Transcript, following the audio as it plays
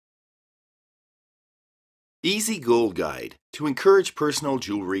Easy Gold Guide to encourage personal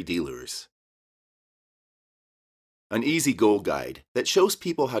jewelry dealers. An easy gold guide that shows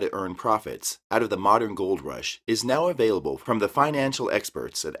people how to earn profits out of the modern gold rush is now available from the financial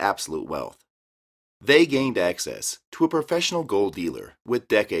experts at Absolute Wealth. They gained access to a professional gold dealer with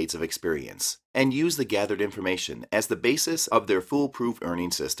decades of experience and use the gathered information as the basis of their foolproof earning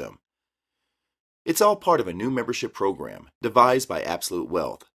system. It's all part of a new membership program devised by Absolute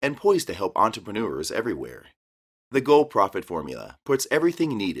Wealth and poised to help entrepreneurs everywhere. The Gold Profit Formula puts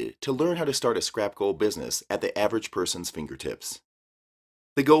everything needed to learn how to start a scrap gold business at the average person's fingertips.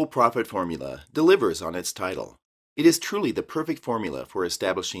 The Gold Profit Formula delivers on its title. It is truly the perfect formula for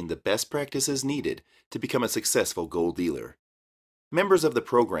establishing the best practices needed to become a successful gold dealer. Members of the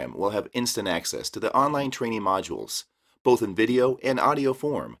program will have instant access to the online training modules, both in video and audio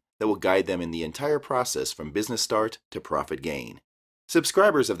form, that will guide them in the entire process from business start to profit gain.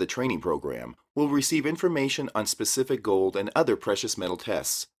 Subscribers of the training program will receive information on specific gold and other precious metal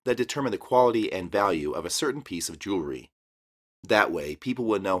tests that determine the quality and value of a certain piece of jewelry. That way, people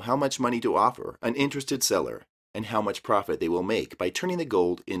will know how much money to offer an interested seller and how much profit they will make by turning the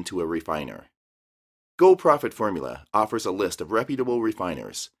gold into a refiner. Gold Profit Formula offers a list of reputable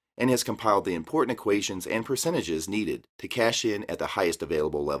refiners and has compiled the important equations and percentages needed to cash in at the highest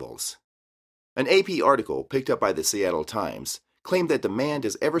available levels. An AP article picked up by the Seattle Times claimed that demand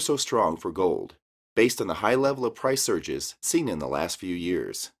is ever so strong for gold, based on the high level of price surges seen in the last few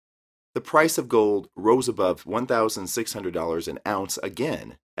years. The price of gold rose above $1,600 an ounce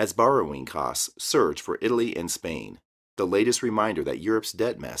again as borrowing costs surged for Italy and Spain, the latest reminder that Europe's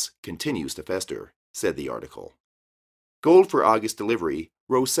debt mess continues to fester, said the article. Gold for August delivery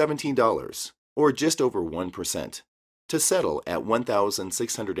rose $17, or just over 1%, to settle at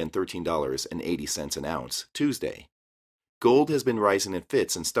 $1,613.80 an ounce Tuesday. Gold has been rising in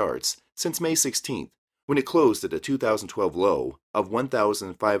fits and starts since May 16th, when it closed at a 2012 low of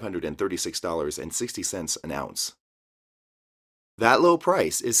 $1,536.60 an ounce. That low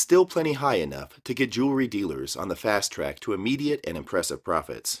price is still plenty high enough to get jewelry dealers on the fast track to immediate and impressive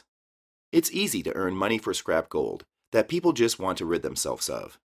profits. It's easy to earn money for scrap gold that people just want to rid themselves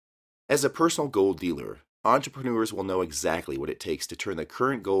of. As a personal gold dealer, entrepreneurs will know exactly what it takes to turn the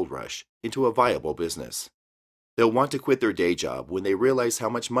current gold rush into a viable business. They'll want to quit their day job when they realize how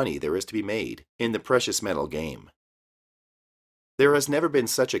much money there is to be made in the precious metal game. There has never been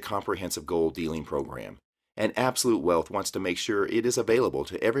such a comprehensive gold dealing program, and Absolute Wealth wants to make sure it is available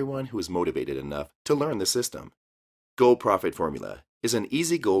to everyone who is motivated enough to learn the system. Gold Profit Formula is an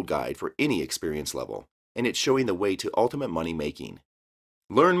easy gold guide for any experience level, and it's showing the way to ultimate money making.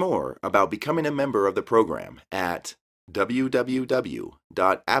 Learn more about becoming a member of the program at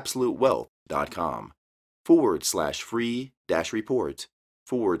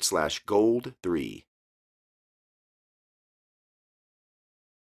www.absolutewealth.com/free-report/gold3.